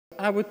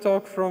I would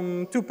talk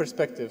from two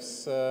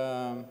perspectives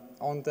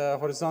on the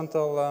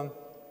horizontal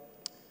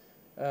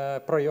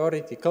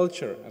priority,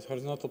 culture as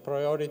horizontal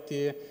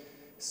priority.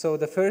 So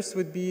the first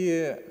would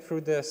be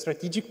through the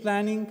strategic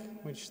planning,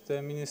 which the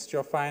Ministry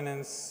of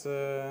Finance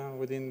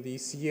within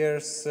these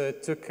years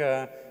took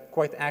a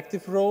quite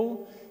active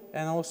role,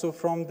 and also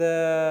from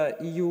the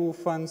EU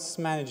funds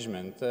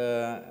management.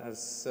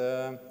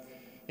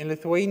 In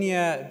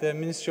Lithuania, the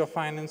Ministry of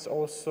Finance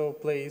also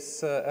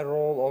plays a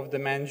role of the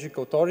managing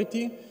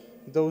authority.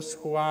 Those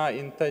who are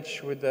in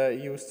touch with the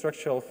EU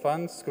structural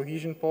funds,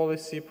 cohesion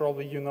policy,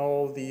 probably you know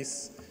all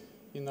these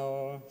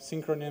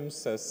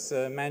synonyms as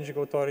managing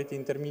authority,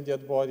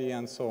 intermediate body,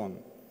 and so on.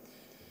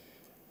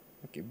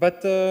 Okay, but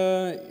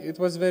it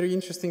was very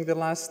interesting the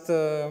last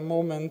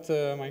moment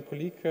my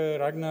colleague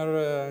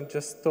Ragnar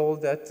just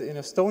told that in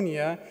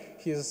Estonia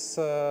he's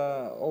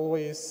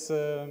always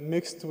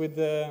mixed with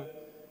the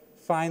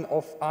fine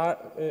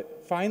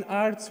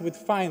arts with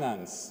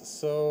finance.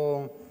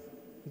 So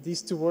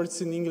these two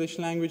words in English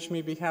language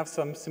maybe have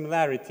some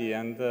similarity,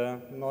 and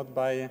not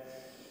by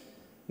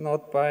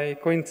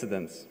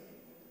coincidence.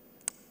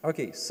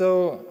 Okay,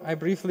 so I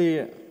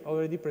briefly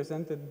already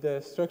presented the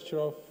structure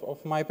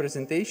of my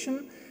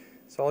presentation.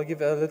 So I'll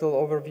give a little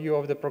overview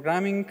of the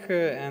programming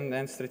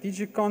and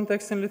strategic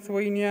context in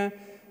Lithuania.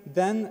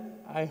 Then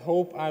I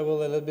hope I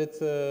will a little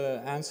bit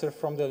answer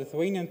from the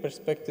Lithuanian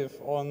perspective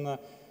on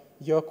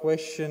your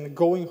question,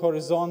 going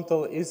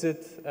horizontal, is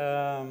it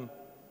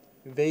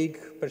vague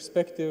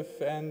perspective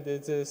and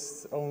it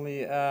is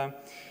only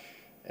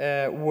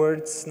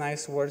words,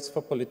 nice words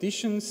for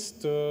politicians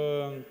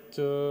to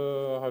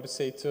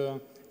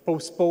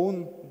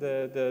postpone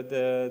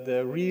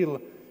the real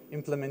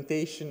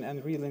implementation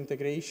and real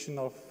integration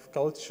of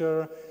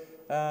culture.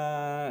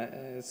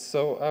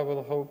 So I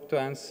will hope to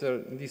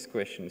answer these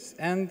questions,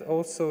 and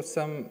also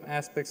some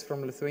aspects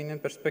from Lithuanian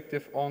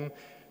perspective on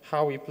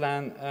how we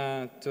plan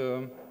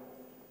to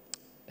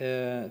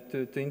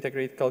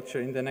integrate culture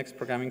in the next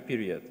programming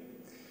period.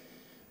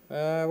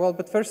 Well,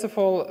 but first of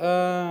all,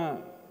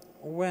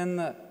 when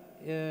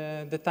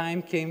the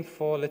time came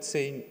for, let's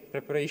say,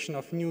 preparation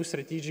of new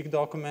strategic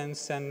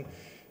documents and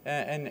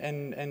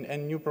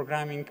new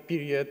programming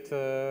period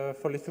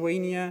for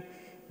Lithuania,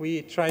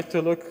 we tried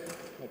to look.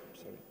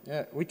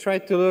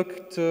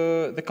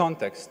 To the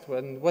context.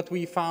 When what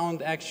we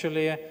found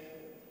actually,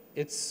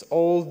 it's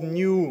all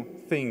new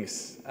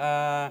things.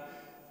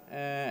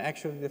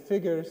 Actually, the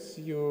figures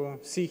you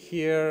see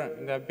here,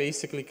 they're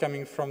basically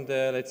coming from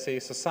the, let's say,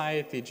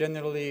 society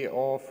generally,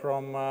 or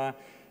from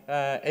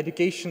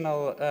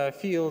educational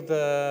field,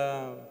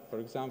 for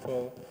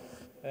example,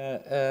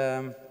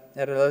 a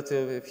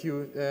relative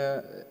few,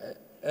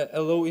 a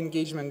low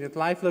engagement with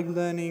lifelong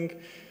learning,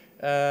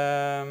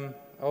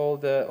 all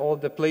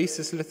the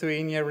places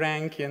Lithuania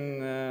rank in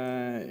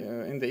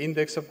the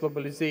index of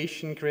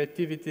globalization,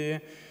 creativity,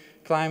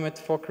 climate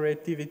for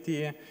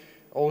creativity,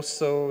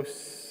 also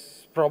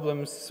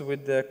problems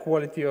with the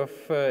quality of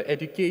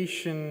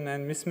education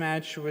and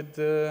mismatch with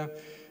the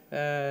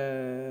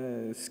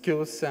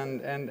skills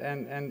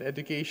and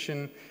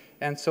education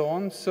and so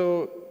on.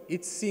 So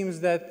it seems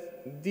that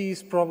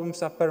these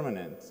problems are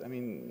permanent. I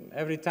mean,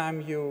 every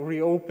time you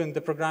reopen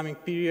the programming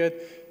period,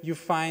 you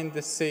find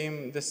the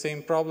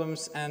same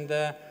problems, and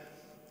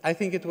I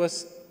think it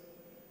was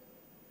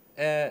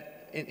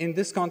in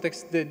this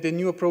context the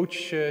new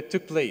approach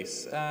took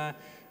place.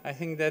 I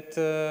think that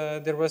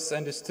there was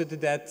understood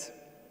that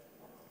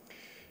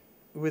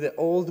with the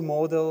old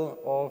model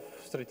of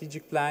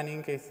strategic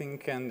planning, I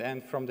think,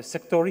 and from the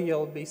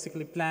sectorial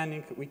basically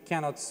planning, we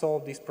cannot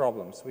solve these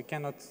problems. We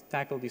cannot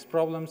tackle these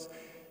problems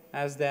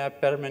as they are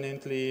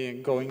permanently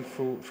going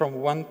through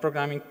from one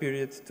programming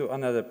period to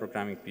another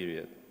programming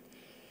period.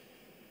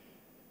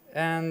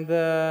 And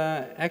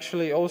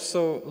actually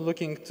also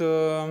looking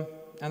to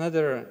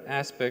another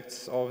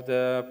aspects of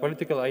the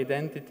political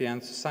identity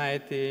and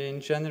society in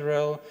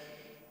general,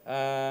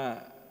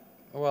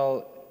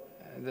 well,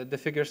 the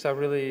figures are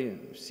really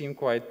seem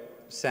quite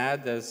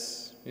sad,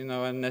 as you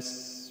know, a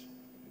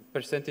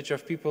percentage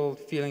of people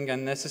feeling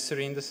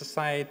unnecessary in the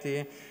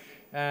society.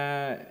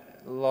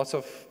 Lots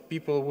of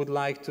people would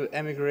like to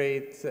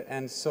emigrate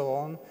and so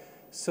on.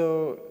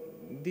 So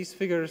these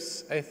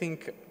figures, I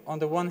think, on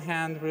the one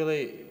hand,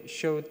 really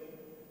showed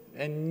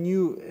the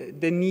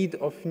need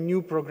of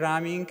new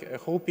programming,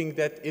 hoping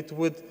that it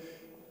would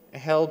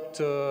help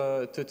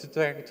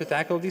to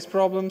tackle these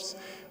problems.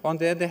 On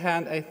the other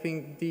hand, I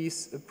think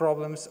these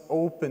problems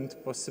opened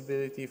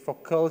possibility for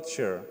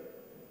culture,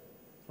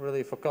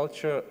 really for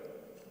culture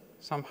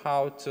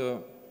somehow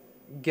to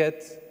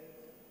get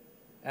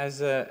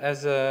as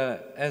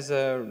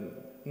a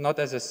not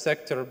as a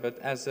sector, but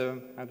as a,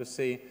 how to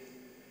say,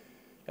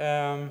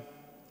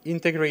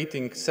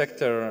 integrating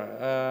sector,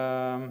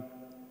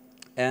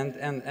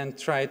 and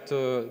try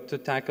to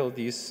tackle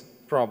these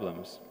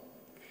problems.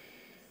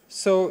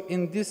 So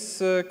in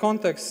this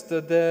context,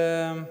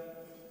 the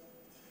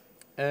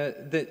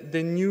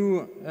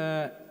new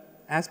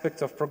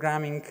aspects of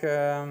programming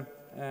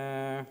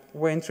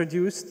were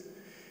introduced,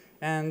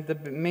 And the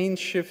main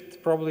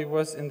shift probably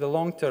was in the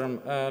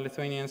long-term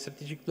Lithuanian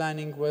strategic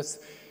planning was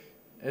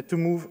to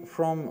move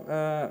from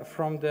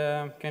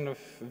the kind of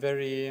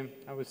very,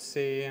 I would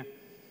say,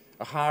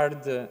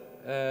 hard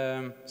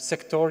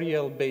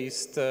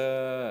sectorial-based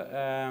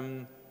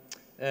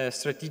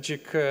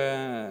strategic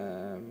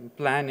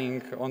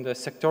planning on the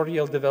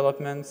sectorial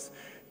developments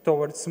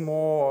towards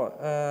more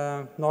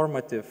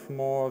normative,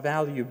 more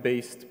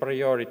value-based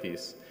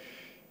priorities.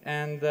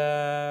 And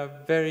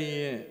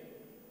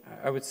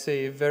I would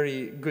say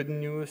very good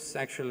news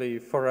actually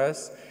for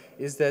us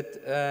is that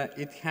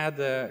it had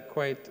a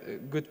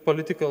quite good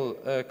political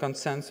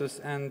consensus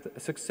and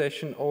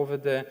succession over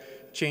the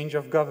change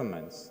of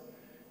governments.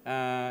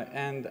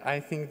 And I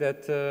think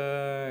that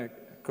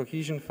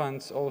cohesion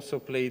funds also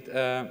played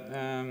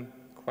a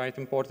quite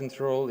important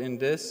role in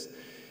this,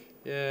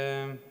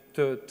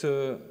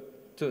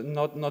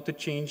 not to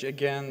change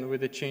again with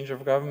the change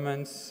of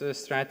governments,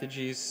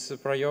 strategies,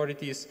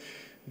 priorities,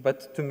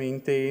 but to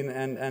maintain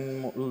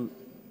and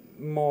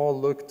more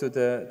look to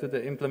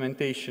the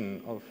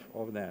implementation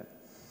of that.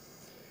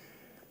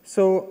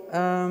 So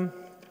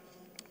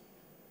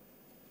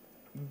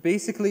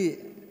basically,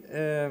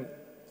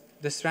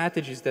 the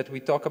strategies that we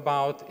talk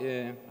about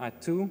are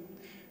two.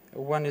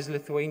 One is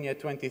Lithuania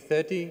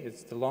 2030.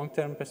 It's the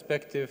long-term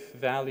perspective,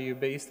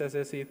 value-based, as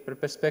I see it,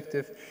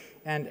 perspective.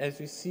 And as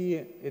you see,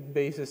 it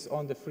bases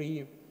on the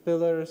three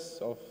pillars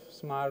of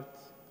smart,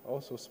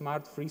 also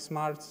smart, three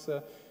smarts,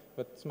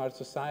 but smart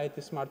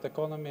society, smart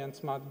economy, and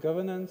smart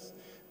governance.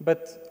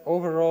 But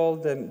overall,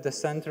 the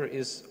center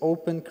is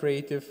open,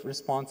 creative,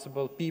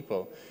 responsible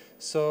people.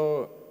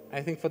 So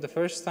I think for the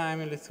first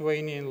time in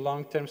Lithuanian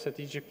long-term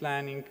strategic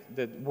planning,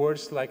 that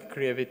words like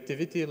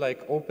creativity,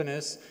 like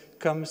openness,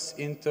 comes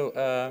into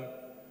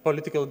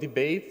political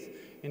debate,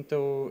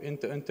 into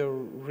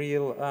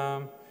real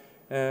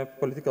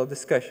political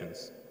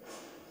discussions.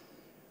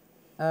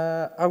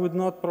 I would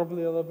not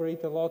probably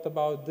elaborate a lot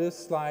about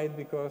this slide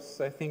because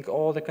I think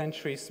all the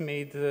countries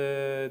made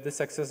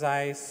this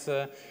exercise,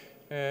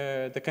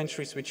 the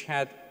countries which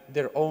had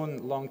their own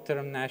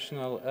long-term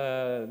national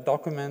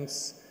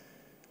documents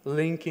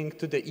linking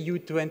to the EU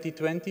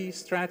 2020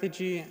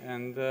 strategy,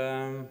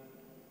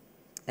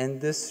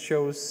 and this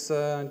shows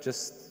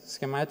just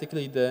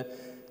schematically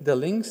the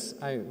links.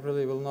 I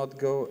really will not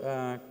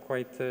go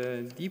quite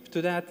deep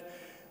to that.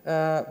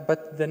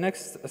 But the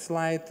next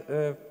slide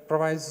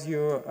provides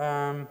you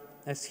a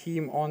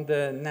scheme on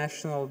the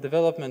National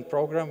Development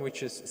Program,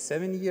 which is a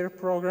 7-year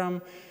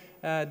program,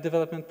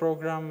 development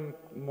program,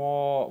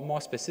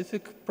 more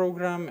specific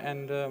program,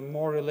 and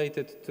more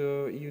related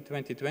to EU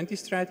 2020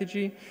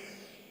 strategy.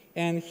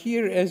 And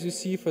here, as you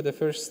see for the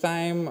first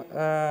time,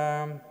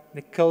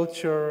 the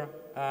culture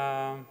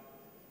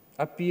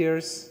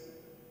appears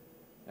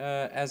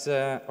as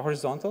a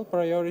horizontal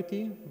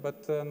priority,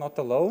 but not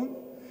alone.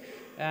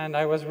 And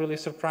I was really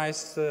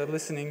surprised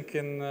listening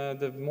in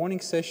the morning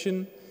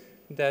session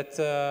that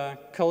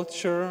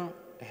culture,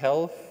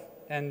 health,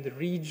 and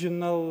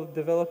regional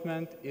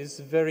development is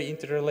very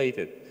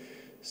interrelated.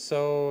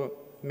 So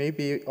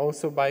maybe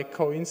also by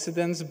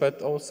coincidence,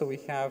 but also we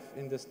have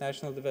in this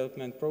National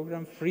Development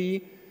Program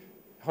 3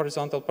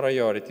 horizontal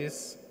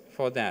priorities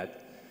for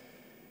that.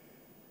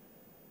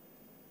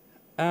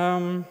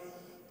 And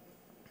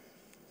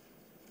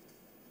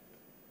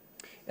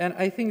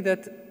I think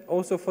that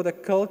also for the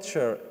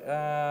culture,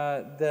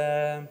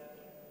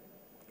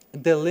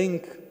 the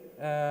link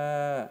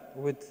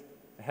with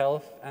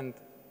health and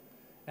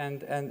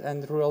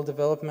rural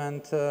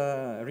development,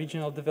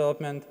 regional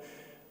development,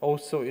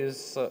 also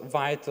is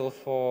vital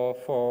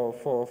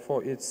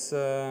for its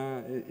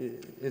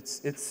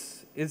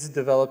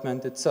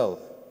development itself.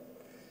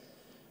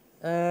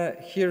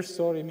 Here,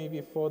 sorry,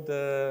 maybe for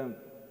the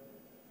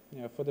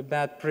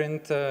bad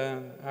print,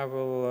 I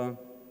will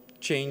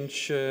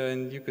change,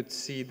 and you could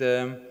see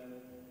the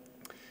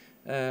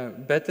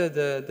better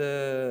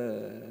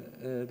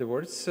the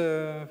words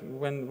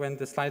when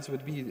the slides will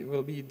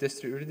be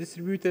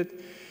redistributed.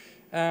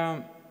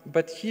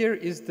 But here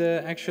is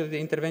actually the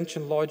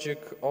intervention logic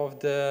of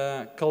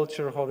the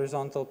culture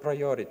horizontal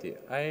priority.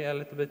 I a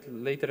little bit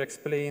later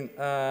explain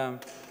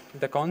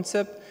the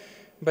concept,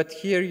 but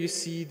here you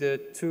see the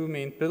two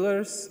main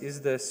pillars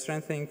is the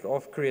strengthening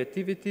of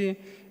creativity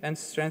and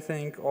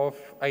strengthening of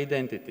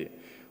identity.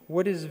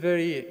 What is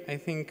very, I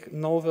think,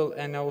 novel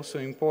and also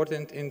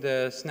important in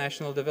this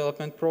National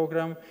Development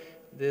Program,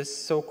 this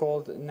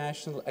so-called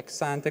national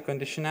ex-ante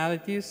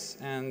conditionalities,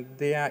 and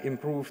they are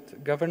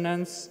improved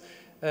governance,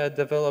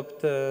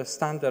 developed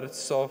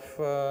standards of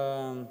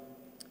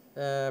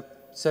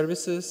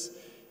services,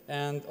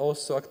 and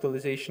also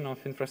actualization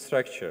of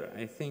infrastructure.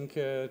 I think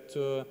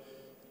to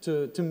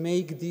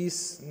make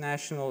these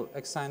national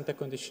ex-ante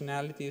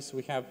conditionalities,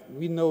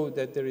 we know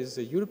that there is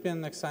a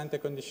European ex-ante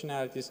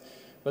conditionalities,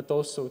 but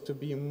also to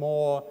be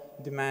more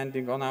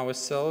demanding on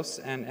ourselves,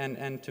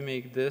 and to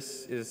make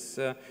this is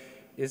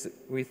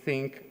we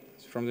think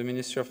from the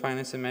Ministry of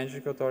Finance and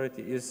Management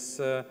Authority is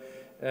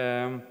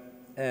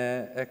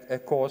a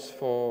cause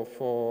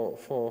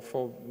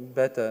for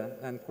better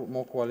and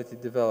more quality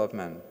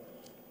development.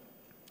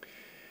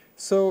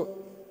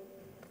 So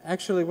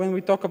actually, when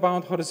we talk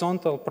about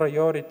horizontal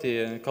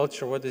priority in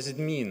culture, what does it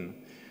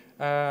mean?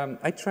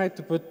 I tried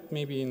to put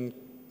maybe in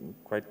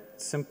quite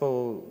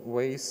simple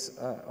ways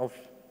of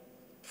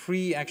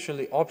three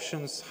actually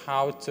options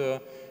how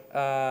to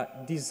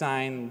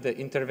design the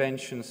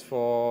interventions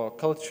for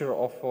culture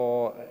or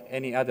for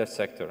any other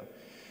sector.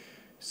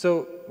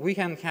 So we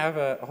can have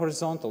a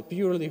horizontal,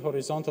 purely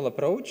horizontal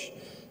approach,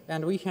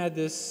 and we had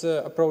this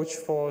approach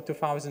for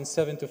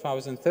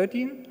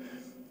 2007-2013.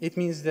 It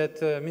means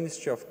that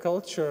Ministry of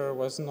Culture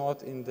was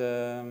not in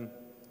the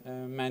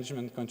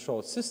management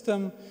control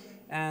system,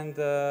 and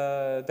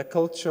the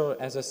culture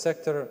as a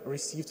sector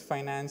received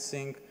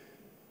financing,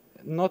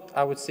 not,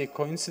 I would say,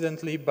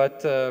 coincidentally,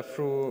 but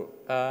through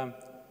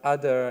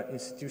other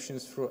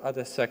institutions, through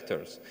other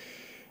sectors.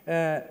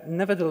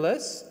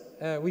 Nevertheless,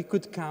 we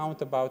could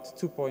count about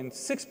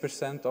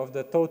 2.6% of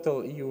the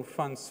total EU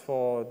funds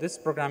for this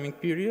programming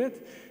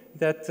period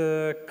that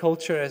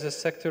culture as a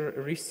sector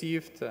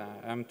received.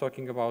 I'm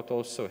talking about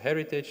also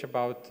heritage,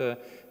 about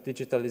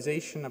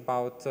digitalization,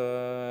 about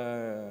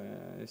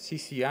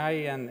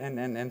CCI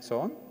and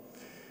so on.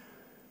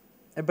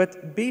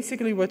 But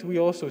basically what we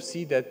also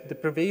see that the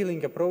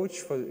prevailing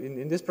approach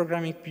in this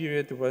programming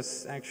period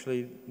was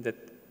actually that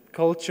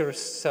culture,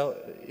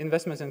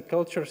 investments in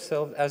culture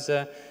served as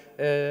a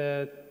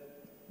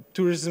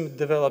tourism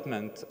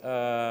development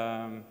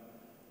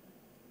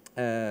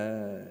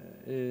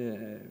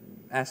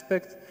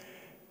aspect,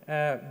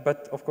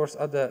 but of course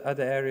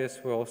other areas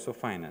were also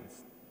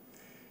financed.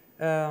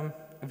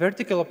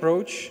 Vertical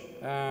approach,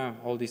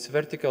 all these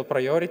vertical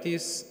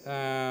priorities,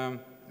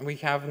 we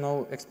have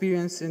no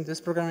experience in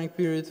this programming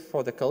period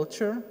for the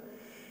culture,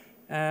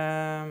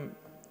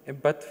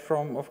 but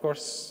from, of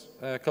course,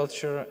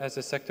 culture as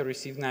a sector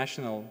received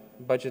national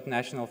budget,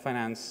 national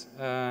finance,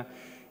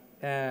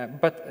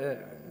 but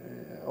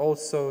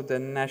also the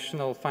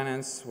national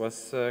finance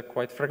was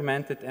quite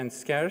fragmented and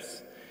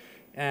scarce,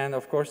 and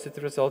of course it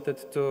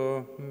resulted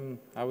to,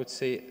 I would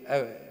say,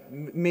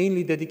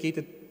 mainly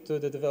dedicated to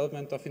the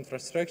development of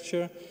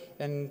infrastructure,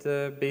 and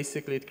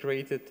basically it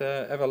created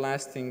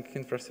everlasting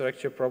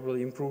infrastructure,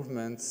 probably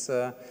improvements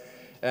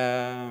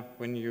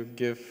when you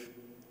give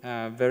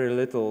very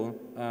little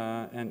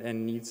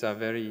and needs are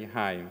very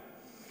high.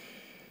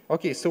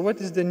 Okay, so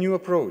what is the new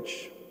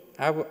approach?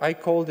 I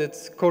called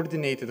it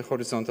coordinated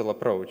horizontal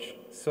approach.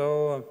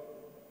 So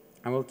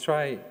I will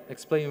try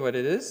explain what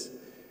it is.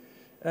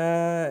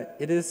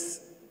 It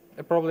is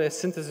probably a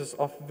synthesis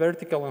of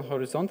vertical and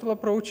horizontal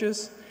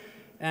approaches,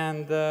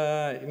 and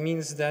it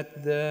means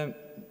that the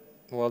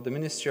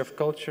Ministry of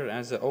Culture,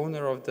 as the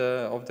owner of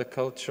the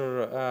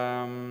culture,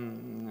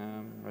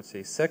 let's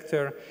say,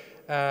 sector,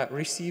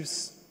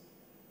 receives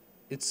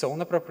its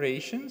own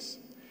appropriations.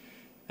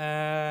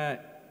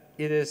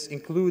 It is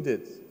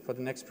included for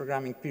the next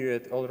programming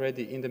period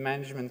already in the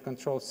management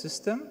control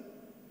system.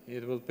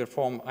 It will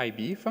perform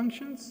IB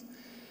functions,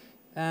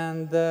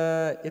 and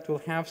it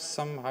will have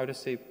some, how to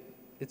say,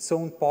 its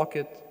own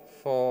pocket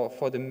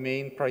for the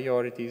main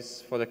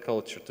priorities for the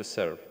culture to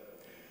serve.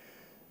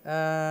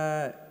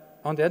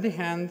 On the other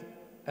hand,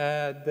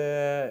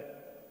 the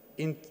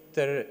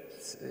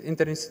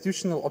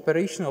interinstitutional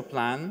operational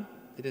plan,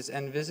 it is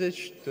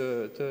envisaged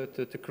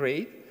to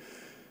create,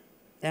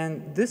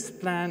 and this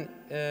plan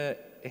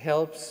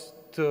helps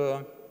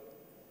to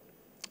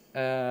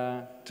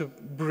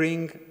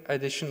bring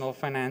additional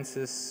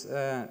finances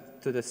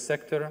to the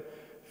sector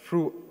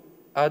through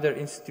other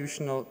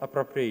institutional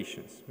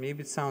appropriations.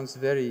 Maybe it sounds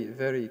very,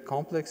 very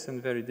complex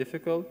and very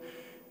difficult,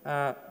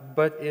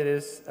 but it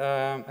is,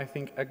 I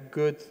think, a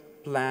good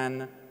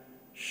plan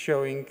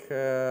showing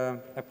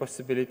a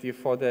possibility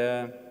for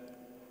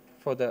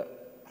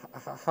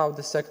how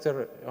the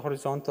sector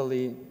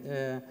horizontally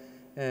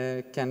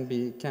can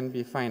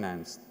be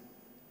financed.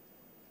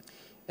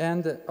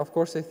 And of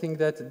course, I think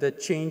that the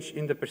change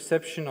in the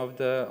perception of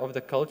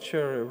the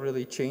culture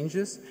really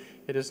changes.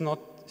 It is not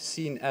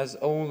seen as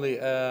only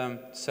a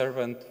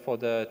servant for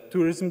the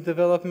tourism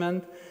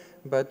development,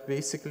 but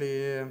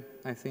basically,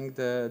 I think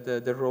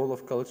the role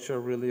of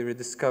culture really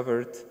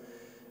rediscovered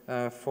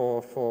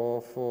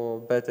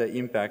for better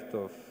impact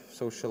of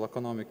social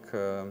economic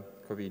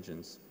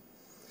cohesions.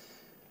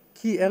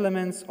 Key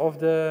elements of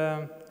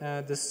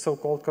this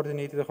so-called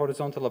coordinated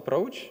horizontal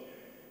approach.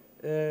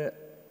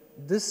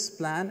 This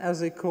plan,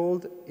 as I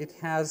called, it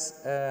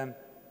has a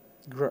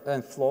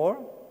floor,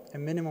 a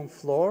minimum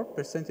floor,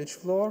 percentage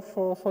floor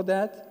for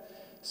that.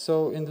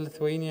 So in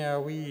Lithuania,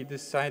 we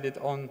decided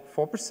on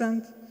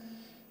 4%.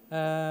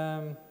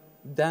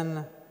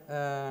 Then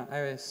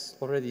I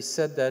already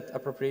said that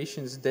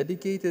appropriations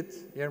dedicated,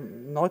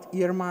 not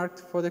earmarked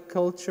for the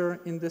culture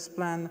in this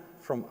plan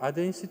from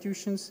other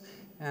institutions,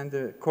 and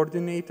the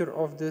coordinator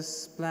of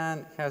this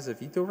plan has a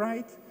veto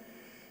right.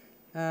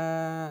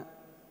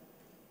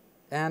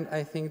 And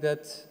I think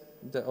that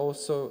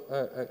also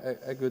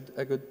a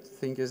good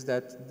thing is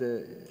that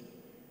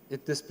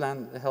this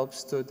plan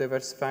helps to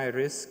diversify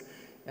risk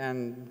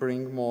and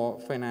bring more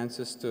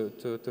finances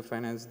to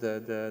finance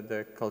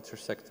the culture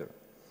sector.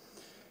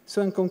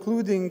 So in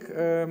concluding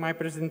my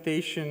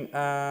presentation,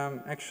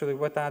 actually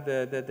what are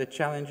the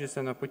challenges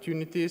and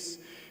opportunities?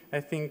 I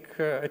think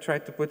I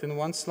tried to put in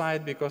one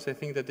slide because I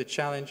think that the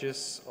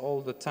challenges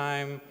all the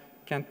time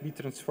can't be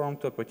transformed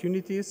to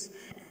opportunities,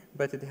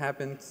 but it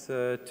happens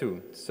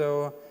too.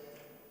 So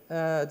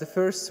the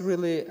first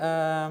really,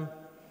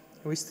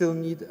 we still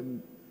need,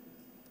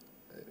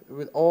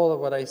 with all of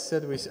what I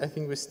said, I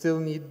think we still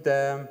need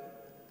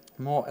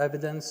more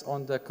evidence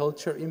on the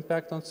culture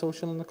impact on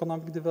social and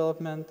economic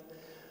development.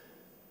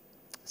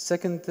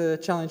 Second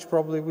challenge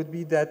probably would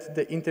be that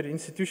the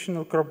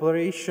interinstitutional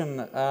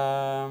collaboration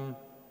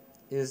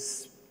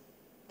is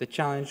the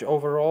challenge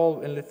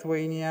overall in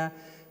Lithuania,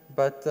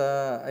 but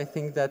I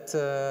think that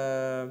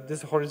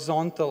this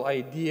horizontal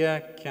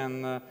idea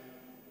can,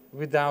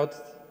 without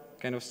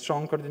kind of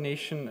strong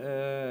coordination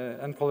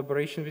and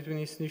collaboration between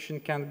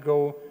institutions, can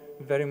go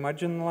very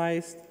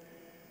marginalized.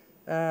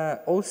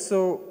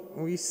 Also,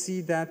 we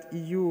see that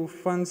EU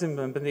funds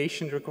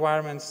implementation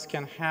requirements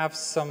can have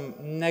some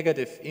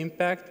negative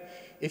impact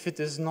if it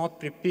is not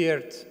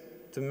prepared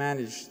to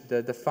manage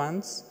the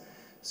funds.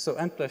 So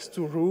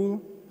N+2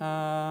 rule,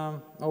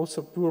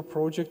 also poor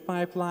project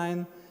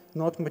pipeline,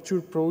 not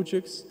mature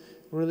projects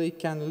really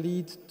can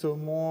lead to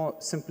more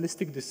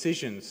simplistic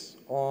decisions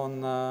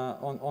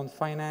on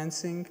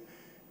financing,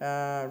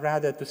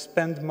 rather to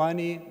spend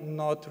money,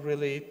 not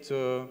really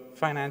to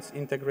finance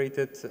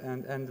integrated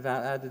and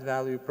added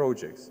value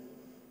projects.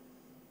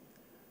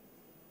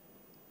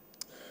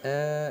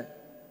 And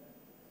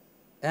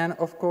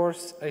of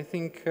course, I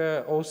think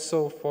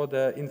also for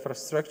the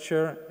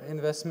infrastructure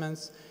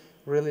investments,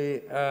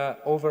 really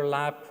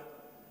overlap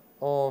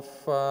of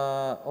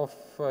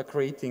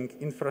creating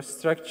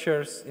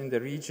infrastructures in the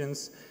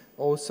regions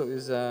also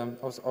is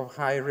of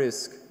high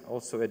risk,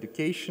 also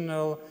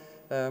educational,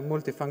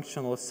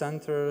 multifunctional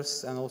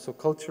centers and also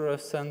cultural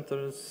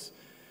centers.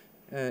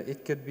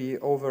 It could be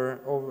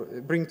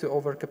bring to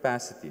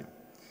overcapacity.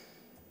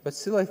 But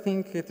still, I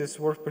think it is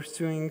worth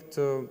pursuing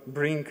to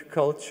bring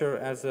culture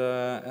as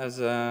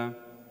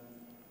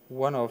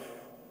one of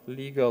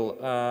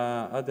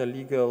other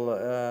legal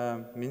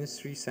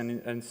ministries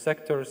and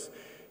sectors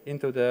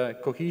into the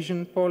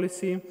cohesion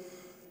policy.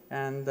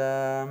 And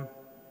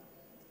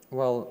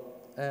well,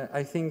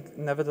 I think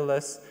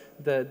nevertheless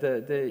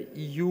the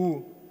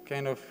EU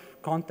kind of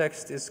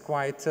context is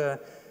quite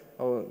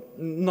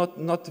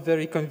not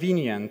very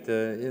convenient,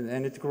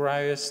 and it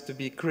requires to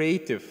be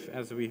creative,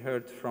 as we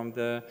heard from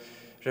the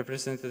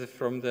representative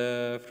from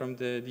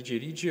the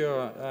DG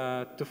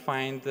Regio, to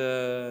find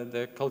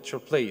the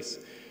cultural place.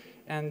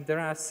 And there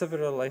are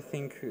several, I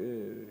think,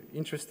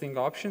 interesting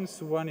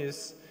options. One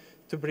is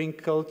to bring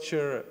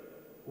culture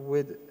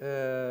with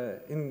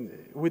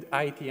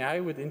ITI,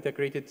 with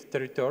integrated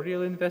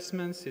territorial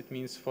investments. It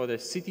means for the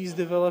city's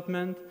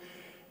development,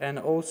 and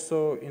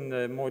also in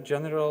the more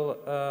general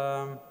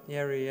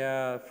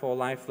area for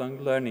lifelong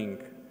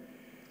learning.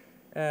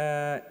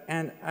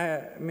 And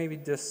maybe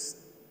just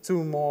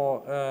two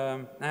more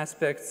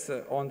aspects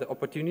on the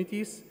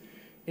opportunities.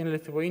 In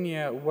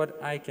Lithuania,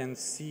 what I can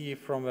see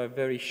from a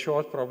very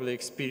short, probably,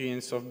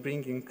 experience of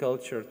bringing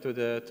culture to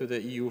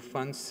the EU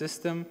fund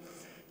system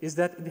is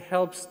that it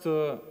helps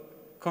to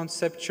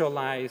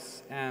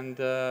conceptualize and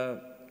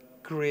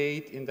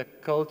create in the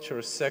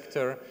culture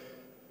sector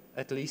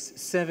at least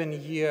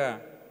 7-year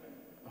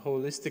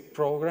holistic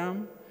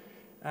program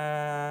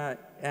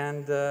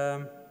and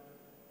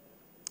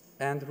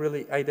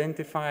really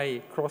identify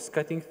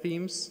cross-cutting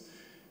themes,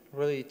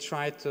 really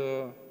try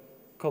to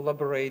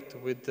collaborate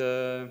with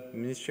the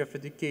Ministry of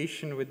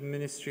Education, with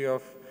Ministry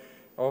of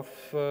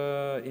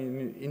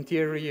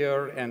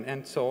Interior,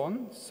 and so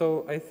on.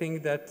 So I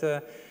think that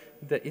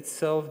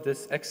itself,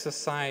 this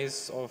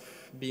exercise of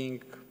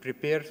being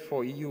prepared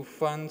for EU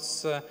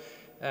funds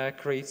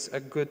creates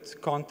a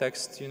good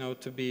context,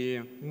 to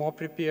be more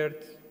prepared,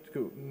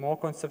 to more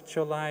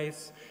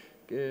conceptualize.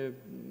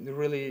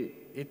 Really,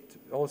 it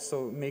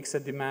also makes a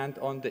demand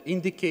on the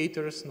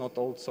indicators, not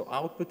also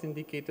output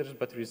indicators,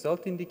 but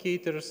result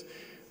indicators,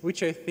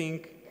 which I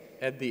think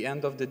at the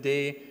end of the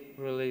day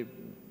really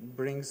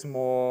brings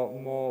more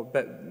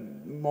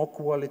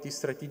quality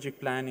strategic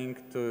planning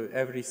to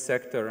every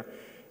sector.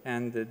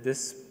 And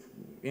this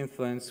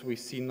influence we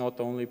see not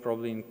only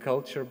probably in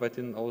culture, but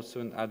also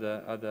in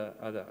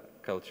other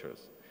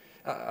cultures,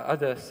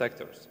 other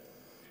sectors.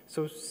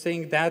 So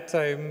saying that,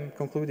 I'm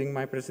concluding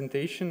my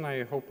presentation.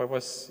 I hope I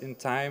was in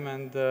time,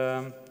 and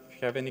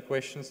if you have any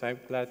questions, I'm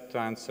glad to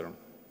answer.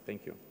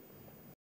 Thank you.